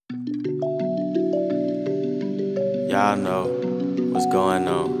Y'all know what's going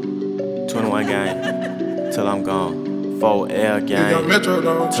on. 21 game, till I'm gone. 4L game,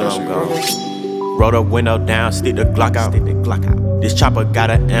 till I'm gone. Roll the window down, stick the Glock out. This chopper got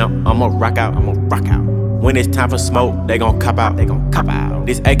an amp, I'ma rock out. When it's time for smoke, they gon' cop out.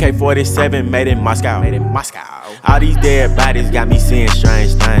 This AK-47 made in Moscow. All these dead bodies got me seeing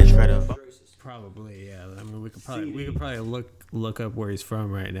strange things. Probably, yeah. I mean, we could probably look up where he's from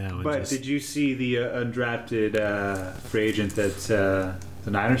right now. And But did you see the undrafted free agent that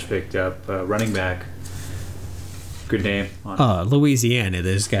the Niners picked up, running back? Good name. Louisiana.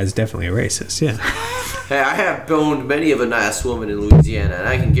 This guy's definitely a racist. Yeah. Hey, I have boned many of a nice woman in Louisiana, and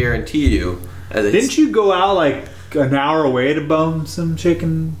I can guarantee you. Didn't you go out like an hour away to bone some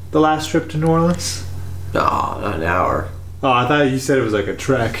chicken the last trip to New Orleans? No, not an hour. Oh, I thought you said it was like a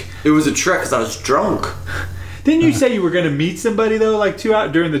trek. It was a trek because I was drunk. Didn't you say you were going to meet somebody though, like 2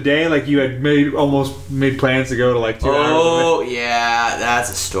 hours during the day? Like you had almost made plans to go to like 2 hours. Oh yeah, that's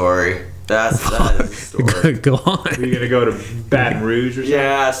a story. That is a story. Go on. Are you going to go to Baton Rouge or something?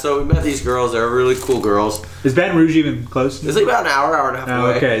 Yeah, so we met these girls. They're really cool girls. Is Baton Rouge even close? It's like about an hour and a half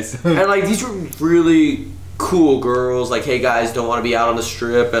away. Okay. And like these were really cool girls. Like, hey guys, don't want to be out on the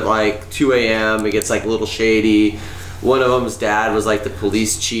strip at like 2 a.m. It gets like a little shady. One of them's dad was like the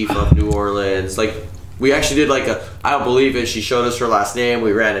police chief of New Orleans. Like, we actually did like I don't believe it. She showed us her last name.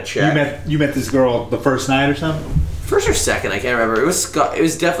 We ran a check. You met this girl the first night or something? First or second, I can't remember. It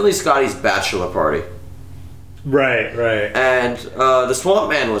was definitely Scotty's bachelor party. Right. And the Swamp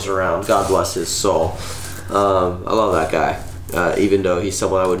Man was around. God bless his soul. I love that guy, even though he's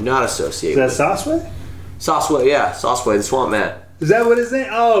someone I would not associate with. Is that Sosway? Sosway, yeah. Sosway, the Swamp Man. Is that what his name?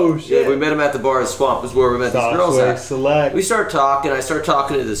 Oh, shit. Yeah, we met him at the bar in Swamp. Is where we met these girls at. Select. We start talking. I start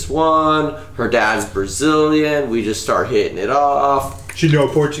talking to this one. Her dad's Brazilian. We just start hitting it off. She know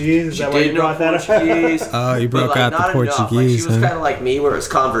Portuguese? Is that why you brought that up? Oh, you broke out the Portuguese. Like, she was kind of like me, where it's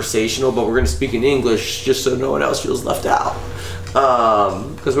conversational, but we're going to speak in English just so no one else feels left out.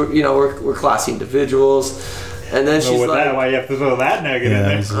 Because we're classy individuals. And then she's like, why you have to throw that nugget in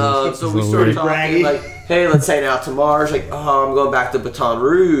there? So we started talking like, hey, let's hang out tomorrow. She's like, oh, I'm going back to Baton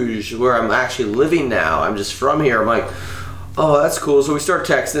Rouge, where I'm actually living now. I'm just from here. I'm like, oh, that's cool. So we start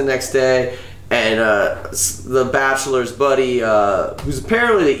texting the next day. And the Bachelor's buddy, who's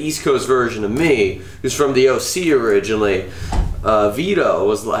apparently the East Coast version of me, who's from the OC originally, Vito,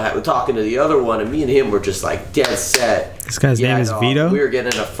 was talking to the other one, and me and him were just like dead set. This guy's name is Vito? We were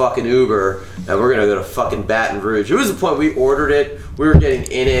getting in a fucking Uber, and we're going to go to fucking Baton Rouge. It was the point we ordered it, we were getting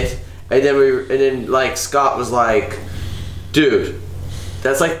in it, and then like Scott was like, dude,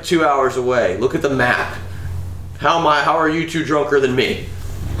 that's like 2 hours away. Look at the map. How are you two drunker than me?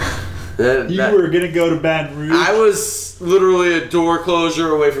 You were going to go to Baton Rouge? I was literally a door closure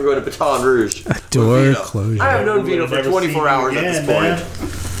away from going to Baton Rouge. A door closure. I have known Vito for 24 hours at this point.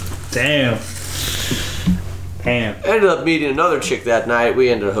 Damn. I ended up meeting another chick that night. We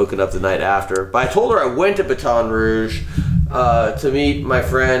ended up hooking up the night after. But I told her I went to Baton Rouge to meet my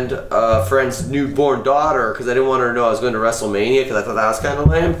friend's newborn daughter, because I didn't want her to know I was going to WrestleMania, because I thought that was kind of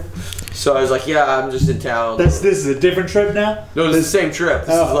lame. So I was like, yeah, I'm just in town. This is a different trip now? No, it's the same trip.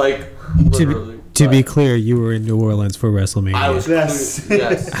 This is like... To be clear, you were in New Orleans for WrestleMania. I was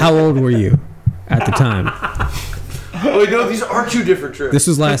yes. How old were you at the time? Wait, no, these are two different trips. This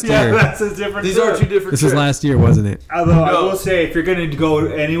was last year. Yeah, that's a different These trip. are two different trips. This was last year, wasn't it? Although I will say, if you're going to go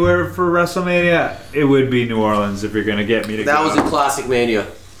anywhere for WrestleMania, it would be New Orleans if you're going to get me to go. That was a classic Mania.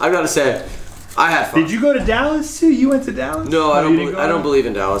 I gotta say, I had fun. Did you go to Dallas too? You went to Dallas? No, I don't believe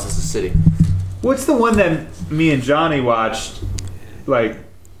in Dallas as a city. What's the one that me and Johnny watched, like,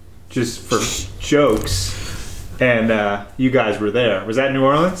 just for jokes, and you guys were there? Was that New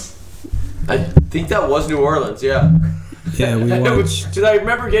Orleans? I think that was New Orleans, yeah. Yeah, we watched. Because I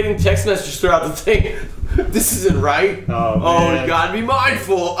remember getting text messages throughout the thing. This isn't right. Oh, you gotta be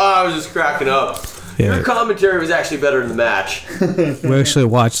mindful. Oh, I was just cracking up. Yeah. Your commentary was actually better than the match. We actually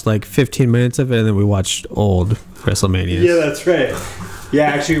watched like 15 minutes of it, and then we watched old WrestleMania. Yeah, that's right. Yeah,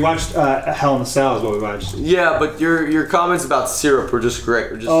 actually, we watched Hell in a Cell is what we watched. Yeah, but your comments about syrup were just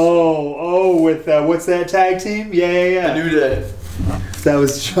great. With what's that tag team? Yeah. The New Day. That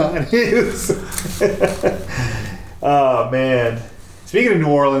was Johnny. Oh, man. Speaking of New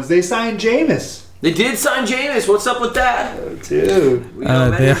Orleans, they signed Jameis. They did sign Jameis. What's up with that? Dude.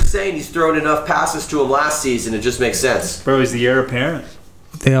 Many are saying he's thrown enough passes to him last season. It just makes sense. Bro, he's the heir apparent.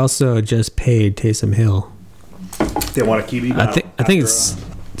 They also just paid Taysom Hill. They want to keep him. I think it's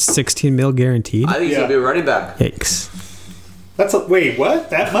 $16 million guaranteed. I think he's gonna be a running back. Yikes! Wait, what?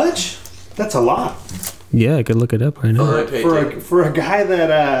 That much? That's a lot. Yeah, I could look it up right now. For a guy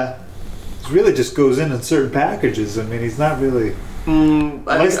that really just goes in certain packages. I mean, he's not really.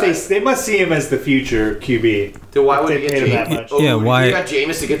 Unless they must see him as the future QB. Then why would you get him that much? Yeah, why? You got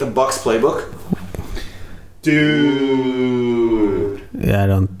Jameis to get the Bucks playbook? Dude. Yeah, I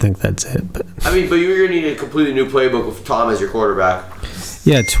don't think that's it. But I mean, but you're gonna need a completely new playbook with Tom as your quarterback.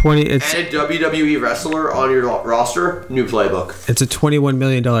 yeah, 20. It's And a WWE wrestler on your roster, new playbook. it's a $21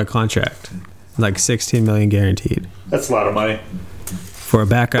 million contract, like $16 million guaranteed That's a lot of money. for a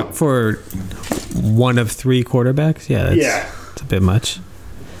backup for one of 3 quarterbacks. Yeah, it's a bit much.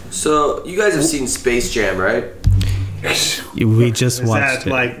 So you guys have seen Space Jam, right? We just watched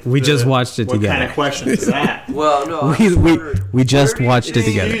it. We just watched it together. What kind of question is that? Well, no. I'm We, just we, wondering- we just watched it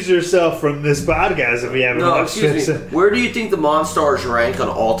together. Excuse yourself from this podcast if we haven't No, watched excuse me. it. Where do you think the Monstars rank on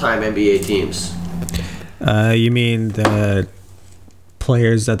all-time NBA teams? You mean the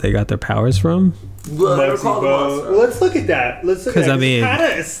players that they got their powers from? Well, they're Muggsy called the Bogues. Monstars. Well, let's look at that. Let's look at 'Cause, that. I mean,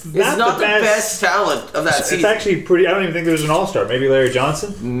 it's It's not the best talent of that It's season. actually pretty. I don't even think there's an all-star. Maybe Larry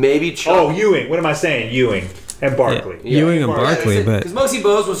Johnson. Maybe Chuck. Oh, Ewing. What am I saying? Ewing and Barkley. Yeah. Ewing and Barkley, because Muggsy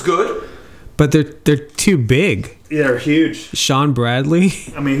Bogues was good. but they're too big. Yeah, they're huge. Sean Bradley,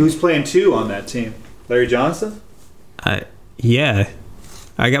 I mean, who's playing 2 on that team? Larry Johnson. yeah.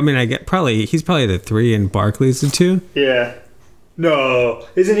 I get probably he's probably the 3 and Barkley's the 2. Yeah. No,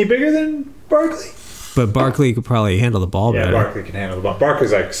 isn't he bigger than Barkley? But Barkley could probably handle the ball Yeah, better. Barkley can handle the ball.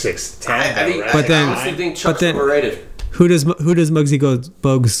 Barkley's like 6'10". I think, right? But then- I honestly think Chuck's but then- overrated. Who does Muggsy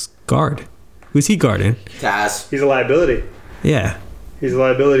Bogues guard? Who's he guarding? Taz. He's a liability. Yeah. He's a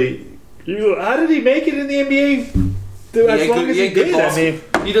liability. How did he make it in the NBA? As long as he did. I mean,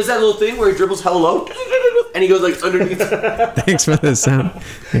 he does that little thing where he dribbles hella low, and he goes like underneath. Thanks for the sound.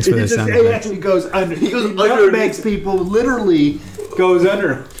 Thanks for the sound. it actually goes under. He goes Nutmegs underneath. people literally goes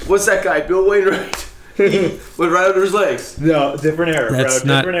under. What's that guy? Bill Wainwright. He went right under his legs. No, different era, That's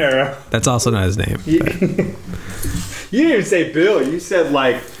bro. not- Different era. That's also not his name. You didn't even say Bill. You said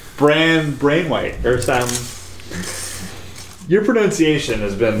like Brainwhite or something. Your pronunciation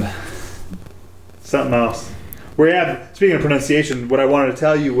has been something else. Speaking of pronunciation, what I wanted to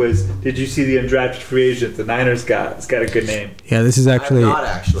tell you was, did you see the undrafted free agent the Niners got? It's got a good name. Yeah, this is actually Not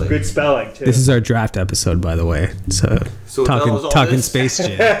actually. Good spelling too. this is our draft episode, by the way. So that was all talking this? Space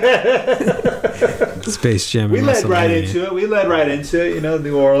Jam. Space Jam. we and led right WrestleMania. into it. You know,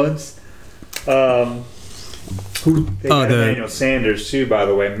 New Orleans. They got Emmanuel Sanders too, by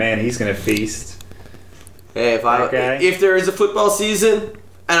the way. Man, he's gonna feast. Hey, Okay. if there is a football season,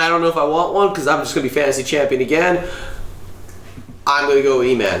 and I don't know if I want one because I'm just gonna be fantasy champion again, I'm gonna go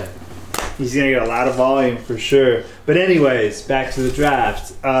E-Man. He's gonna get a lot of volume for sure. But anyways, back to the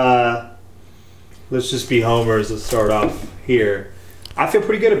draft. Let's just be homers. Let's start off here. I feel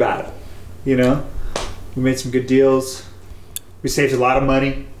pretty good about it. You know, we made some good deals. We saved a lot of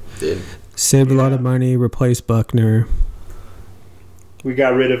money. Dude. Saved a lot of money. Replaced Buckner. We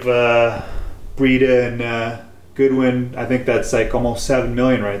got rid of Breida and Goodwin. I think that's like almost $7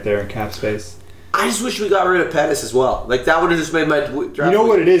 million right there in cap space. I just wish we got rid of Pettis as well. Like that would have just made my draft. You know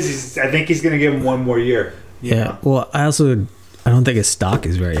what it is? I think he's gonna give him one more year. Yeah. Well, I don't think his stock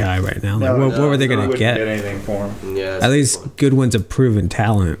is very high right now. Like, what were they I going to wouldn't get? get anything for him. Yeah. At least Goodwin's a proven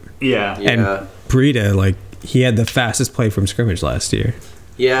talent. Yeah. Yeah. And Breida, like, he had the fastest play from scrimmage last year.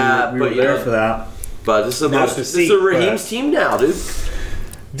 Yeah, we but were you there know, for that. but this is Not this to is see, Raheem's but- team now, dude.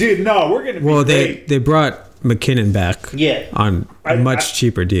 Dude, no, we're gonna be Well, great. they brought McKinnon back Yeah. on a much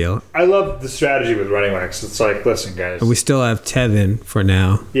cheaper deal. I love the strategy with running backs. It's like, listen, guys. We still have Tevin for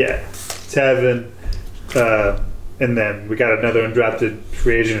now. Yeah, Tevin, and then we got another undrafted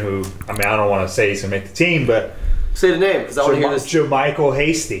free agent who, I mean, I don't want to say he's gonna make the team, but Say the name because I want to hear this. Jermichael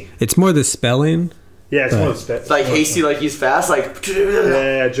Hasty. It's more the spelling. Yeah, it's Right. one of the It's like hasty, like he's fast, like.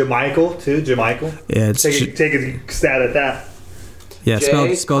 Yeah, Jermichael too. Jermichael. Yeah, it's Take a stat at that. spell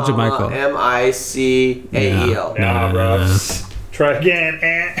Jermichael. Michael. Nah, No, bro. no, no. Try again.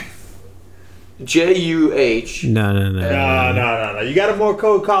 Juh. No. No. You got to more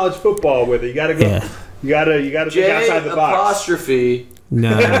code college football with it. You got to go. Yeah. You got to think outside the box. Apostrophe No.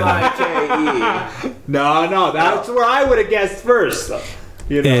 Mike. No. That's where I would have guessed first. Though.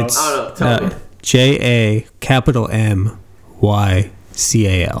 You know. It's I don't know, tell me. JA capital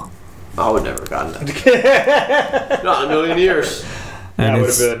MYCAL. I would never have gotten that. Not in a million years. And That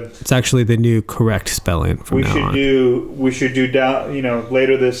it's, would've been- it's actually the new correct spelling from We now should on. do down,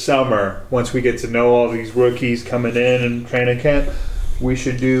 later this summer, once we get to know all these rookies coming in and training camp, we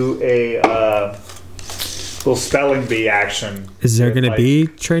should do a little spelling bee action. Is there with, going to like- be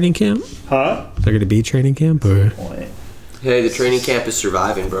training camp? Huh? Is there going to be training camp? Or? Hey, the training camp is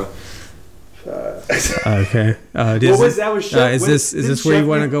surviving, bro. Okay. What was that? Was is this where you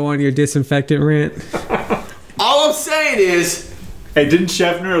want to go on your disinfectant rant? All I'm saying is, Hey, didn't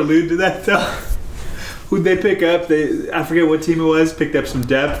Scheffner allude to that though? Who'd they pick up? I forget what team it was. Picked up some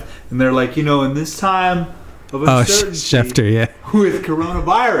depth, and they're like, in this time of uncertainty, Schefter, yeah, with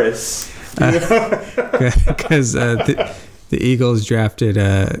coronavirus, because the Eagles drafted.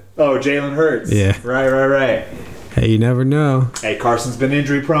 Jalen Hurts. Yeah. Right. Hey, you never know. Hey, Carson's been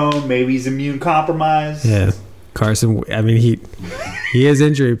injury prone. Maybe he's immune compromised. Yeah, Carson. I mean, he is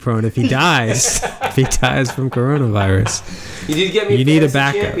injury prone. If he dies from coronavirus. he did get me You a need a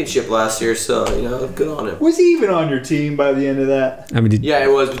fantasy backup. championship last year, so good on him. Was he even on your team by the end of that? I mean, Yeah,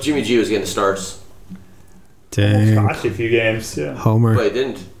 it was, but Jimmy G was getting starts, dang, Watched a few games. Yeah. Homer. but he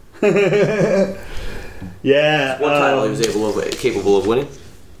didn't. Yeah. One title he was capable of winning.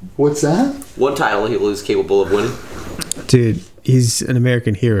 What's that? One title he was capable of winning. Dude, he's an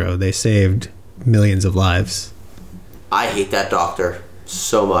American hero. They saved millions of lives. I hate that doctor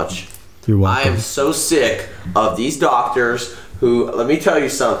so much. You're I welcome. am so sick of these doctors who, let me tell you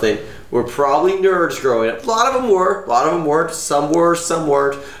something, were probably nerds growing up. A lot of them were. Some were, some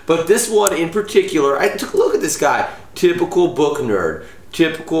weren't. But this one in particular, I took a look at this guy. Typical book nerd.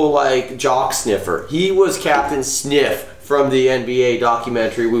 Typical, jock sniffer. He was Captain Sniff from the NBA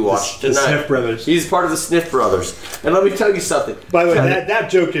documentary we watched The tonight. Sniff Brothers. He's part of the Sniff Brothers. And let me tell you something. By the way, that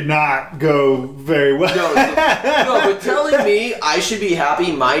joke did not go very well. No, but telling me I should be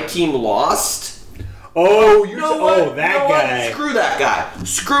happy my team lost... Oh, you're that guy. Screw that guy.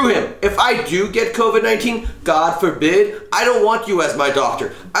 Screw him. If I do get COVID-19, God forbid, I don't want you as my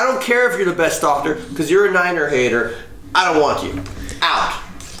doctor. I don't care if you're the best doctor, because you're a Niner hater. I don't want you. Out.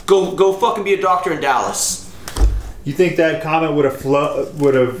 Go fucking be a doctor in Dallas. You think that comment would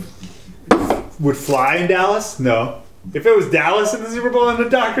fly in Dallas? No. If it was Dallas in the Super Bowl and the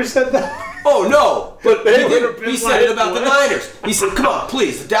doctor said that. Oh no! But he said like, it about the Niners. He said, "Come on,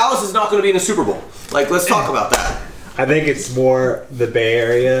 please. Dallas is not going to be in the Super Bowl. Let's talk about that." I think it's more the Bay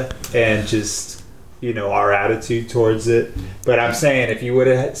Area and just our attitude towards it. But I'm saying if you would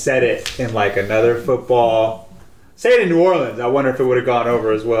have said it in another football, say it in New Orleans, I wonder if it would have gone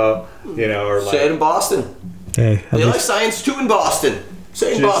over as well. Or Say it in Boston. Hey, They like science too in Boston.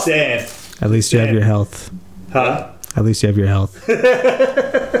 Say it in just Boston. saying, at least you have your health. huh? At least you have your health.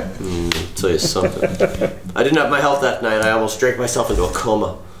 Tell you something. I didn't have my health that night. I almost drank myself into a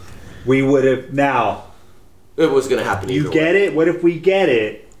coma. We would have now. It was going to happen. You get it? What if we get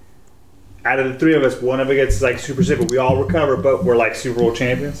it? Out of the three of us, one of us gets super sick, but we all recover, but we're Super Bowl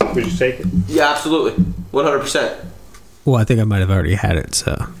champions. Would you take it? Yeah, absolutely. 100%. Well, I think I might have already had it,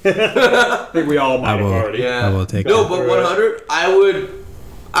 so I think we all might have will. already. Yeah. I will take No, it. but 100, I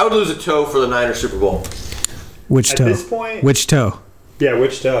would lose a toe for the Niners Super Bowl. Which At toe? this point- Which toe? Yeah,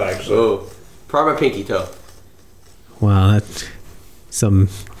 which toe, actually? Oh, probably my pinky toe. Wow, that's some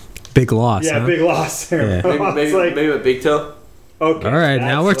big loss. Yeah, huh? big loss there. Yeah. It's Maybe my big toe. okay. All right,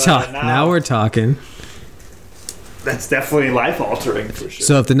 now we're talking. Now we're talking. That's definitely life altering for sure.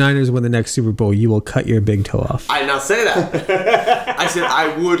 So if the Niners win the next Super Bowl, you will cut your big toe off. I did not say that. I said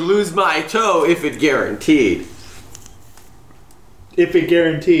I would lose my toe if it guaranteed. If it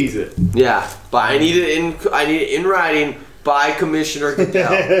guarantees it. Yeah, but I need it in writing by Commissioner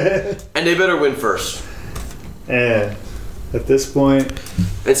Goodell, and they better win first. And at this point,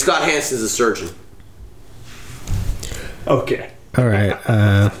 And Scott Hansen's a surgeon. okay. All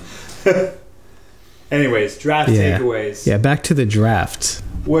right. Anyways, draft Yeah. takeaways. Yeah, back to the draft.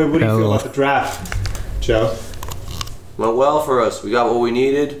 What do you Hell. feel about the draft, Joe? Went well for us. We got what we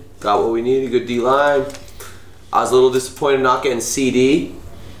needed. Good D-line. I was a little disappointed not getting CD,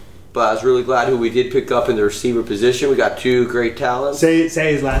 but I was really glad who we did pick up in the receiver position. We got two great talents. Say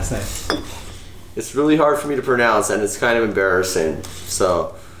his last name. It's really hard for me to pronounce, and it's kind of embarrassing.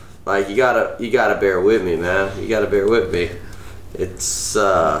 So, you gotta bear with me, man. You gotta bear with me. It's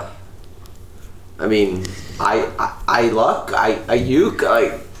Ayuk,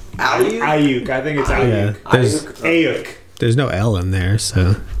 Ayuk. I think it's Ayuk. Yeah, there's Ayuk. there's no L in there,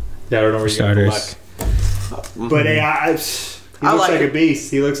 so Yeah, I don't know where you got the starters. luck. But he looks like like it. a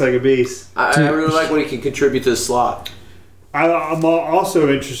beast. He looks like a beast. I really like when he can contribute to the slot. I'm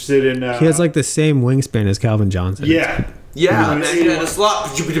also interested in. He has the same wingspan as Calvin Johnson. Yeah, Yeah, Mhm. man, in the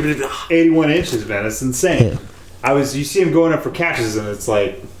slot. 81 inches, man. It's insane. You see him going up for catches, and it's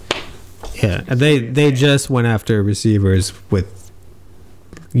like, Yeah, and they just went after receivers with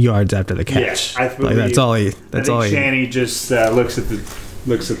yards after the catch. Yeah, I believe- that's all he. I think Shanny just looks at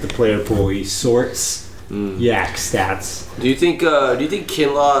the player pool. He sorts yak stats. Do you think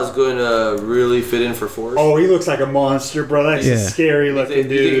Kinlaw is going to really fit in for Forrest? Oh, he looks like a monster, bro. That's a scary looking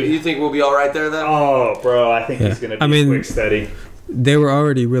dude. You think we'll be all right there then? Oh, bro, I think he's going to be a quick steady. They were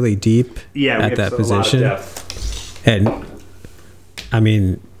already really deep at that position. And I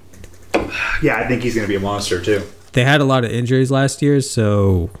mean, yeah, I think he's going to be a monster too. They had a lot of injuries last year,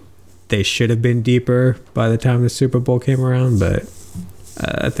 so they should have been deeper by the time the Super Bowl came around, but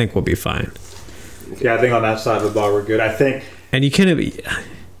I think we'll be fine. Yeah, I think on that side of the ball we're good. I think, and they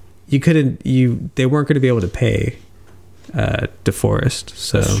weren't going to be able to pay DeForest.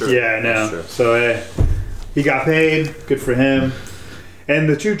 So yeah, I know. So he got paid. Good for him. And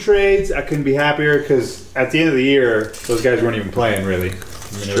the 2 trades, I couldn't be happier because at the end of the year, those guys weren't even playing really. I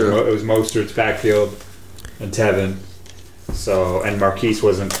mean, it was Mostert's backfield and Tevin. So, and Marquise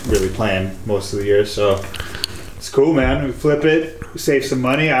wasn't really playing most of the year. So it's cool, man. We flip it. Save some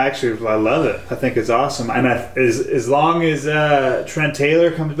money. I love it. I think it's awesome. And as long as Trent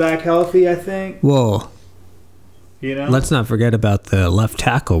Taylor comes back healthy, I think. Well, let's not forget about the left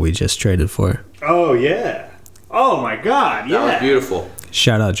tackle we just traded for. Oh yeah. Oh my God. Yeah. That was beautiful.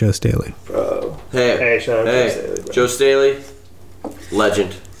 Shout out Joe Staley. Bro. Hey. Shout out Joe Staley. Bro. Joe Staley,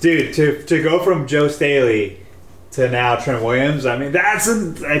 legend. Dude, to go from Joe Staley to now Trent Williams. I mean, that's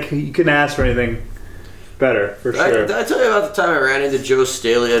you couldn't ask for anything better, for sure. Did I tell you about the time I ran into Joe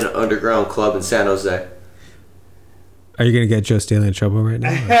Staley at an underground club in San Jose? Are you going to get Joe Staley in trouble right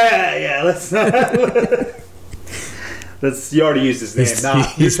now? Yeah, let's not. You already used his name.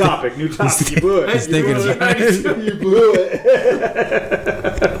 New topic. You blew it. You blew it.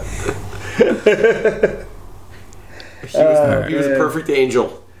 He was a perfect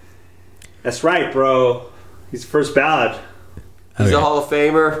angel. That's right, bro. He's first ballot. He's a Hall of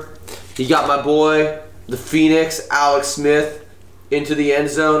Famer. He got my boy, the Phoenix, Alex Smith, into the end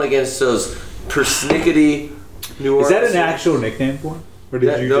zone against those persnickety New Orleans. Is that an actual nickname for him? Or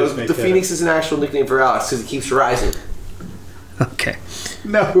did you just make the Phoenix is an actual nickname for Alex because he keeps rising. Okay.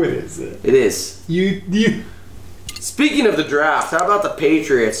 No, it isn't. It is. You. Speaking of the draft, how about the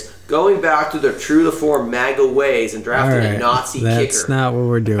Patriots going back to their true to form MAGA ways and drafting a Nazi kicker? That's not what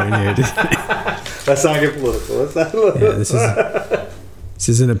we're doing here. Let's not get political. This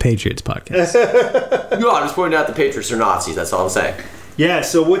isn't a Patriots podcast. No, I'm just pointing out the Patriots are Nazis. That's all I'm saying. Yeah.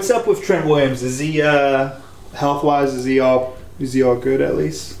 So what's up with Trent Williams? Is he health wise? Is he all good at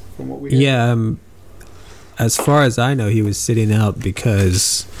least from what we hear? Yeah. As far as I know, he was sitting out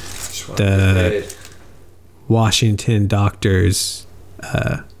because the Washington doctors,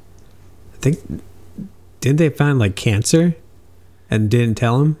 I think, didn't they find like cancer and didn't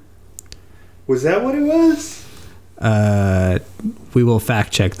tell him? Was that what it was? We will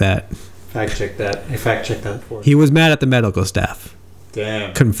fact check that. Fact check that for us. He was mad at the medical staff.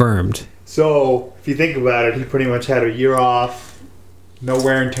 Damn. Confirmed. So, if you think about it, he pretty much had a year off, no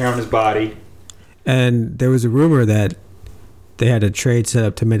wear and tear on his body. And there was a rumor that they had a trade set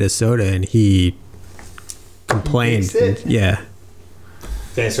up to Minnesota, and he complained. Yeah.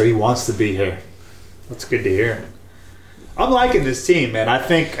 Dang, so he wants to be here. That's good to hear. I'm liking this team, man. I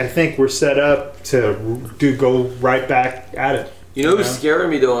think we're set up to go right back at it. You know who's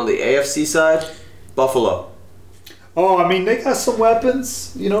scaring me though on the AFC side? Buffalo. Oh, I mean, they got some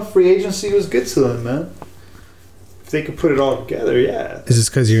weapons. Free agency was good to them, man. If they could put it all together, yeah. Is this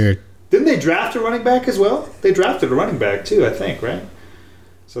because you're... Didn't they draft a running back as well? They drafted a running back too, I think, right?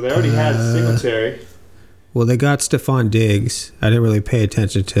 So they already had Singletary. Well, they got Stephon Diggs. I didn't really pay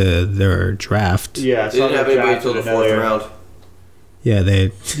attention to their draft. Yeah, they didn't have anybody until the 4th round. Yeah,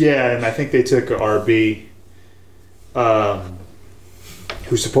 Yeah, and I think they took a RB,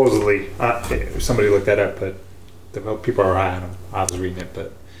 who supposedly somebody looked that up, but the people are high on him. I was reading it,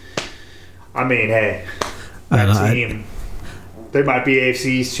 but I mean, hey, that team. They might be AFC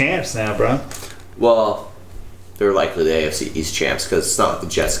East champs now, bro. Well, they're likely the AFC East champs because it's not like the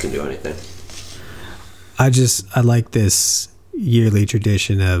Jets can do anything. I like this yearly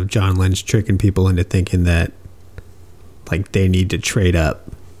tradition of John Lynch tricking people into thinking that like they need to trade up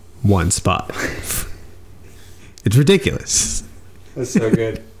one spot. It's ridiculous. That's so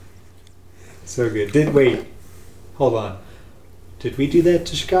good. So good. Hold on. Did we do that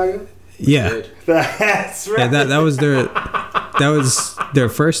to Chicago? Yeah. That's right. Yeah, that was their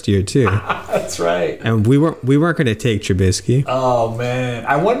first year too. That's right. And we weren't going to take Trubisky. Oh man,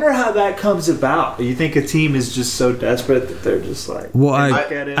 I wonder how that comes about. You think a team is just so desperate that they're just like? Well,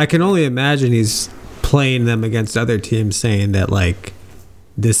 I can only imagine he's playing them against other teams, saying that like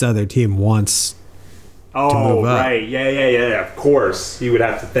this other team wants. Oh, to move up. Right. Yeah. Of course, you would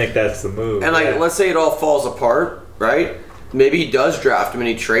have to think that's the move. And let's say it all falls apart, right? Maybe he does draft him and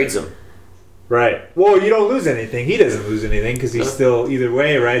he trades him. Right. Well, you don't lose anything. He doesn't lose anything because he's still either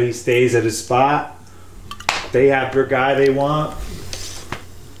way, right? He stays at his spot. They have their guy they want.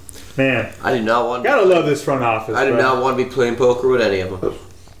 Man, I do not want. Gotta love this front office. I do not want to be playing poker with any of them.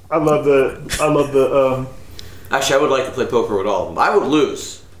 I love the. Actually, I would like to play poker with all of them. I would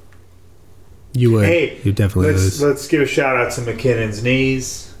lose. You would. Hey, you definitely lose. Let's give a shout out to McKinnon's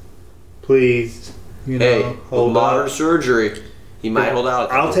knees, please. You know, Hey, with modern surgery, he might hold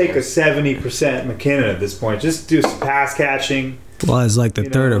out. I'll take a 70% McKinnon at this point. Just do some pass catching. Well, as like the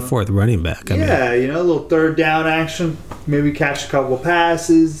third or fourth running back. I mean, a little third down action. Maybe catch a couple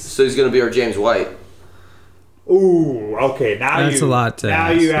passes. So he's going to be our James White. Ooh, okay. Now that's a lot. To now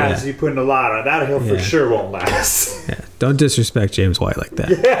ask, you ask, you putting a lot on that. Hill for sure won't last. Yeah. Don't disrespect James White like that.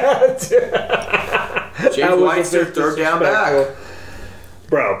 James White's their third down back.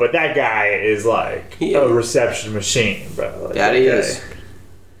 Bro, but that guy is like a reception machine, bro. Like, that he is.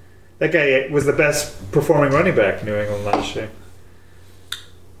 That guy was the best performing running back in New England last year.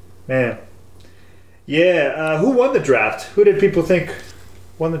 Man. Yeah, who won the draft? Who did people think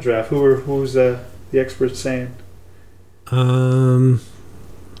won the draft? Who was the experts saying? I don't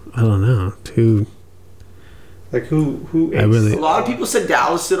know. Who? Like who? I really. A lot of people said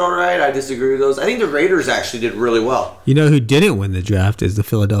Dallas did all right. I disagree with those. I think the Raiders actually did really well. You know who didn't win the draft is the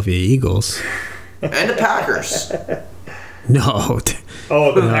Philadelphia Eagles. And the Packers. No.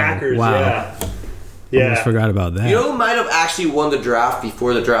 Oh, the Packers. Wow. Yeah. Almost forgot about that. You know who might have actually won the draft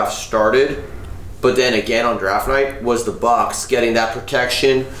before the draft started, but then again on draft night, was the Bucs getting that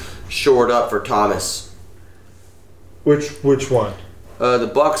protection shored up for Thomas. Which one?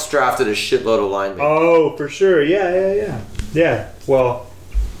 The Bucs drafted a shitload of linemen. Oh, for sure. Yeah. Well,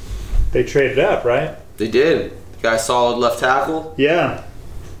 they traded up, right? They did. The guy solid left tackle. Yeah.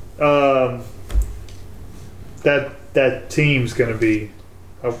 That team's gonna be.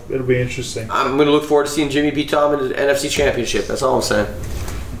 It'll be interesting. I'm gonna look forward to seeing Jimmy beat Tom in the NFC Championship. That's all I'm saying.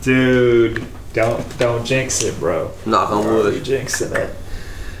 Dude, don't jinx it, bro. Knock on wood. You're jinxing it.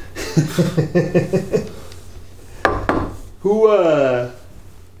 Who'd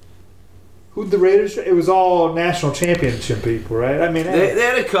the Raiders? It was all national championship people, right? I mean, They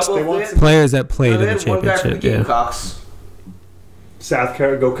had a couple. They want They some players that played in the had one guy from the championship. Yeah. Gamecocks. South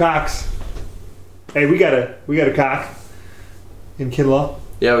Carolina, go Cox. Hey, we got a cock in Kinlaw.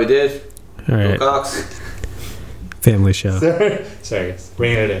 Yeah, we did. All right. Go Cox. Family show. Sorry,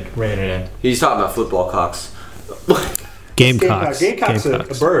 rein it in. He's talking about football cocks. Gamecocks. Gamecock's a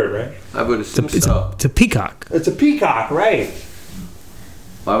bird, right? I would assume so. It's a peacock. It's a peacock, right?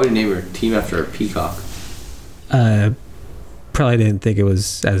 Why would you name your team after a peacock? Probably didn't think it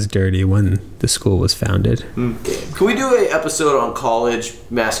was as dirty when the school was founded. Can we do an episode on college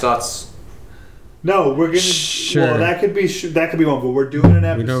mascots? No, we're gonna. Sure. Well, that could be one, but we're doing an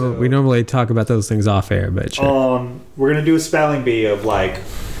episode. We normally talk about those things off air, but sure. We're gonna do a spelling bee of like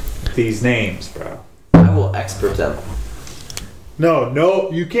these names, bro. I will expert them. No,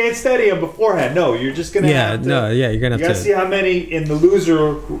 you can't study them beforehand. No, you're just gonna. have to, you're gonna You have gotta see how many in the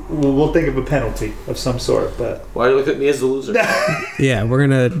loser. We'll think of a penalty of some sort, but. Why do you look at me as the loser? Yeah, we're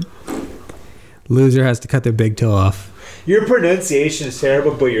gonna. Loser has to cut their big toe off. Your pronunciation is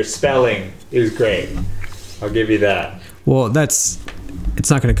terrible, but your spelling is great. I'll give you that. Well, it's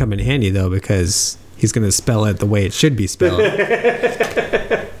not going to come in handy though because he's going to spell it the way it should be spelled.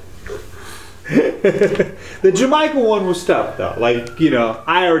 The Jamaica one was tough though. Like,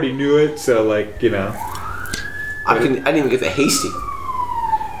 I already knew it, so like, I didn't even get the hasty.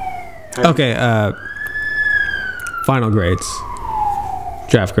 Okay, final grades.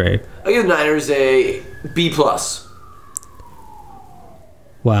 Draft grade. I give the Niners a B+.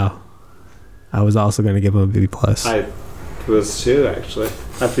 Wow. I was also going to give him a B+. I was too, actually.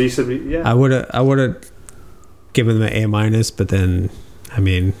 After you said B, yeah. I would have given them an A-, but then, I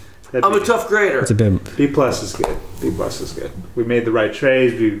mean, I'm a tough grader. it's a bit. B+ is good. B+ is good. We made the right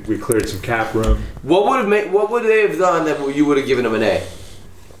trades. We cleared some cap room. What would they have done that you would have given them an A?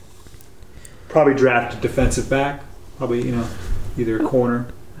 Probably draft a defensive back. Probably, either a corner.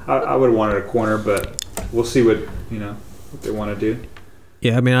 I would have wanted a corner, but we'll see what they want to do.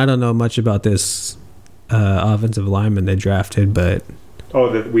 Yeah, I mean, I don't know much about this offensive lineman they drafted, but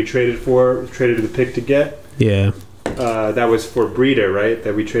that we traded the pick to get. yeah, that was for Breida, right?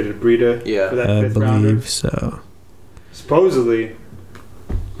 That we traded Breida. Yeah. for that I fifth believe rounder. so. Supposedly.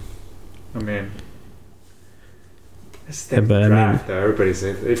 I mean, it's the but I draft. Though. Everybody's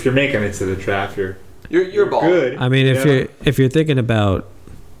if you're making it to the draft, you're ball. good. I mean, if you're thinking about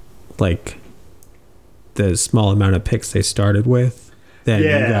like the small amount of picks they started with, then you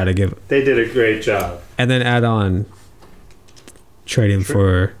got to give. They did a great job. And then add on trading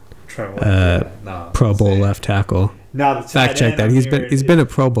for Pro Bowl left tackle. No, fact check that. He's been a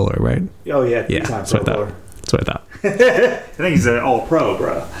Pro Bowler, right? Oh yeah, yeah. That's what I thought. That's what I thought. I think he's an All Pro,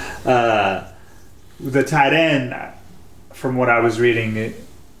 bro. The tight end, from what I was reading,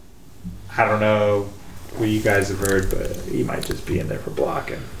 I don't know what you guys have heard, but he might just be in there for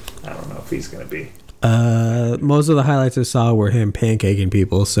blocking. I don't know if he's going to be. Most of the highlights I saw were him pancaking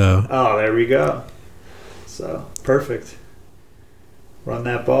people. So. Oh, there we go. So perfect. Run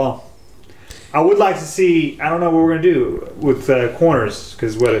that ball. I would like to see. I don't know what we're gonna do with corners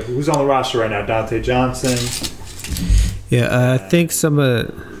because who's on the roster right now? Dante Johnson. Yeah, I think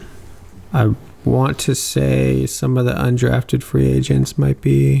I want to say some of the undrafted free agents might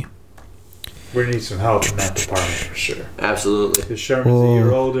be. We need some help in that department for sure. Absolutely. Because Sherman's a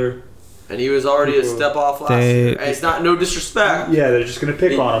year older. And he was already a step off last year. And it's not no disrespect. Yeah, they're just gonna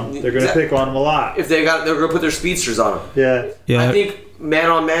pick on him. They're gonna pick on him a lot. If they're gonna put their speedsters on him. Yeah. I think man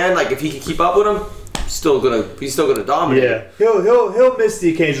on man, like if he can keep up with him, he's still gonna dominate. Yeah, he'll miss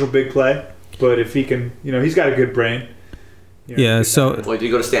the occasional big play, but if he can, he's got a good brain. So. Well, did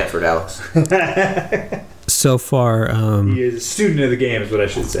you go to Stanford, Alex? So far, he is a student of the game, is what I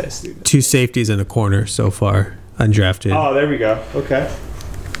should say. Student. 2 safeties and a corner so far, undrafted. Oh, there we go. Okay.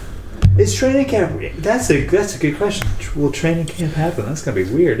 Is training camp? That's a good question. Will training camp happen? That's gonna be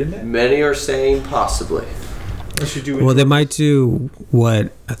weird, isn't it? Many are saying possibly. Well, they might do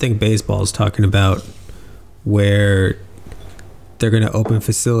what I think baseball is talking about, where they're going to open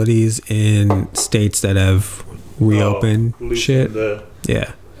facilities in states that have reopened shit.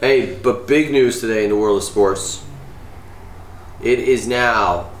 Yeah. Hey, but big news today in the world of sports. It is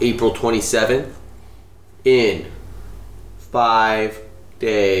now April 27th. In 5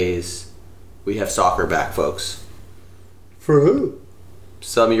 days, we have soccer back, folks. For who?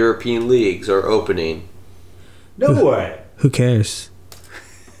 Some European leagues are opening. No way. Who cares?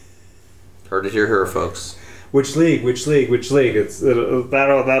 Heard it here, folks. Which league? That'll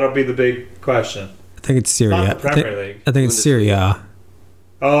be the big question. I think it's Serie A. Not the Premier League. I think it's Serie A.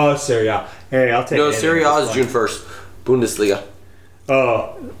 Oh, Serie A. Hey, I'll take it. No, Serie A is June 1st. Bundesliga.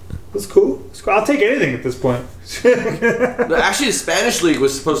 Oh, that's cool. I'll take anything at this point. Actually, the Spanish league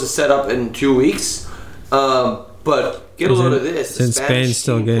was supposed to set up in 2 weeks. But get a load of this. The Spanish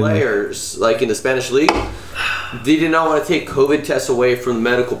players, like in the Spanish league, they did not want to take COVID tests away from the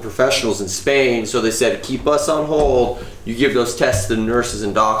medical professionals in Spain, so they said, keep us on hold. You give those tests to the nurses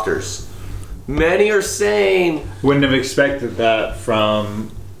and doctors. Many are saying... Wouldn't have expected that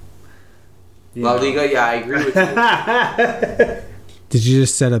from... La Liga, yeah, I agree with you. Did you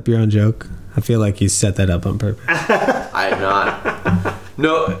just set up your own joke? I feel like you set that up on purpose. I have not.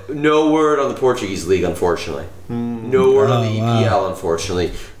 No word on the Portuguese league, unfortunately. No word on the EPL,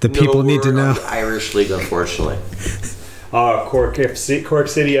 unfortunately. The people need to know. On the Irish league, unfortunately. Cork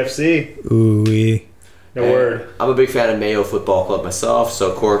City FC. Ooh-wee. No word. I'm a big fan of Mayo Football Club myself,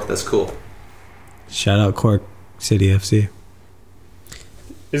 so Cork, that's cool. Shout out Cork City FC.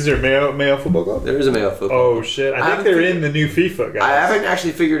 Is there Mayo Football Club? There is a Mayo Football. Oh shit! I think they're in the new FIFA, guys. I haven't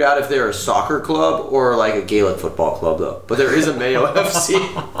actually figured out if they're a soccer club or like a Gaelic football club though. But there is a Mayo FC.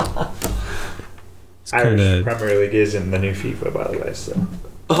 Irish Premier League is in the new FIFA, by the way. So.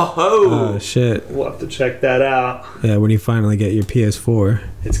 Oh shit! We'll have to check that out. Yeah, when you finally get your PS4.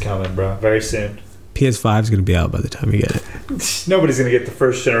 It's coming, bro. Very soon. PS5 is gonna be out by the time you get it. Nobody's gonna get the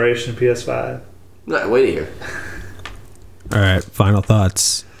first generation PS5. No, wait a year. All right, final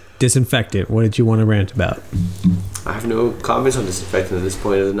thoughts. Disinfectant. What did you want to rant about? I have no comments on disinfectant at this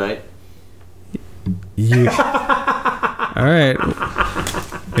point of the night. All right.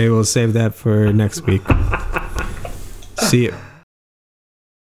 Maybe we'll save that for next week. See you.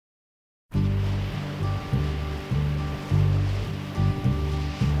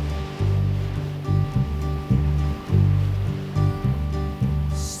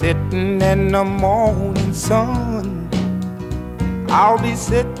 Sitting in the morning sun, I'll be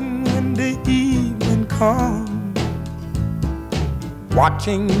sitting when the evening comes,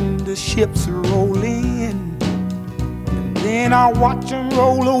 watching the ships roll in, and then I'll watch them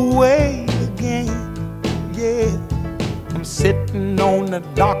roll away again. Yeah, I'm sitting on the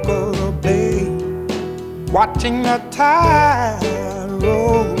dock of the bay, watching the tide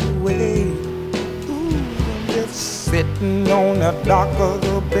roll away. Ooh, I'm just sitting on the dock of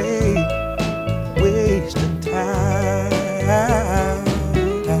the bay, wasting time.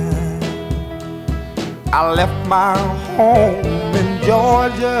 I left my home in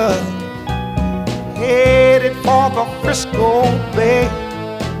Georgia, headed for the Frisco Bay,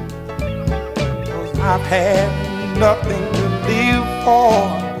 'cause I've had nothing to live for,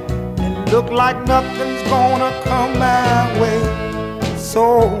 and look like nothing's gonna come my way.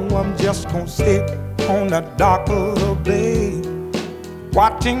 So I'm just gonna sit on the dock of the bay,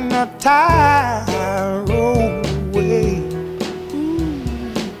 watching the tide roll away.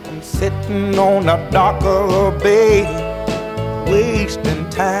 I'm sitting on the dock of the bay, wasting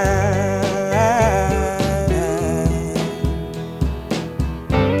time.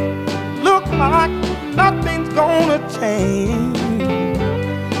 Look like nothing's gonna change.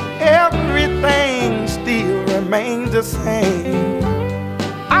 Everything still remains the same.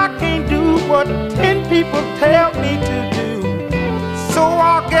 I can't do what 10 people tell me to do, so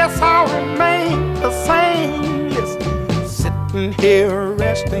I guess I'll remain the same. Listen, sitting here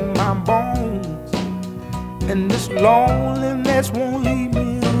resting my bones, and this loneliness won't leave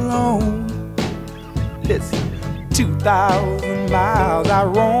me alone. Listen, 2,000 miles I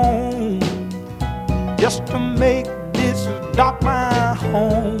roam just to make this dock my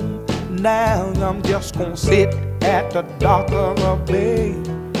home. Now I'm just gonna sit at the dock of a bay,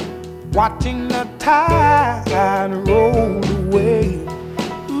 watching the tide roll away.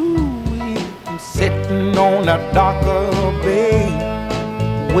 Ooh, I'm sitting on the dock of a bay,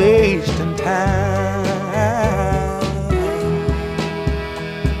 wasting time.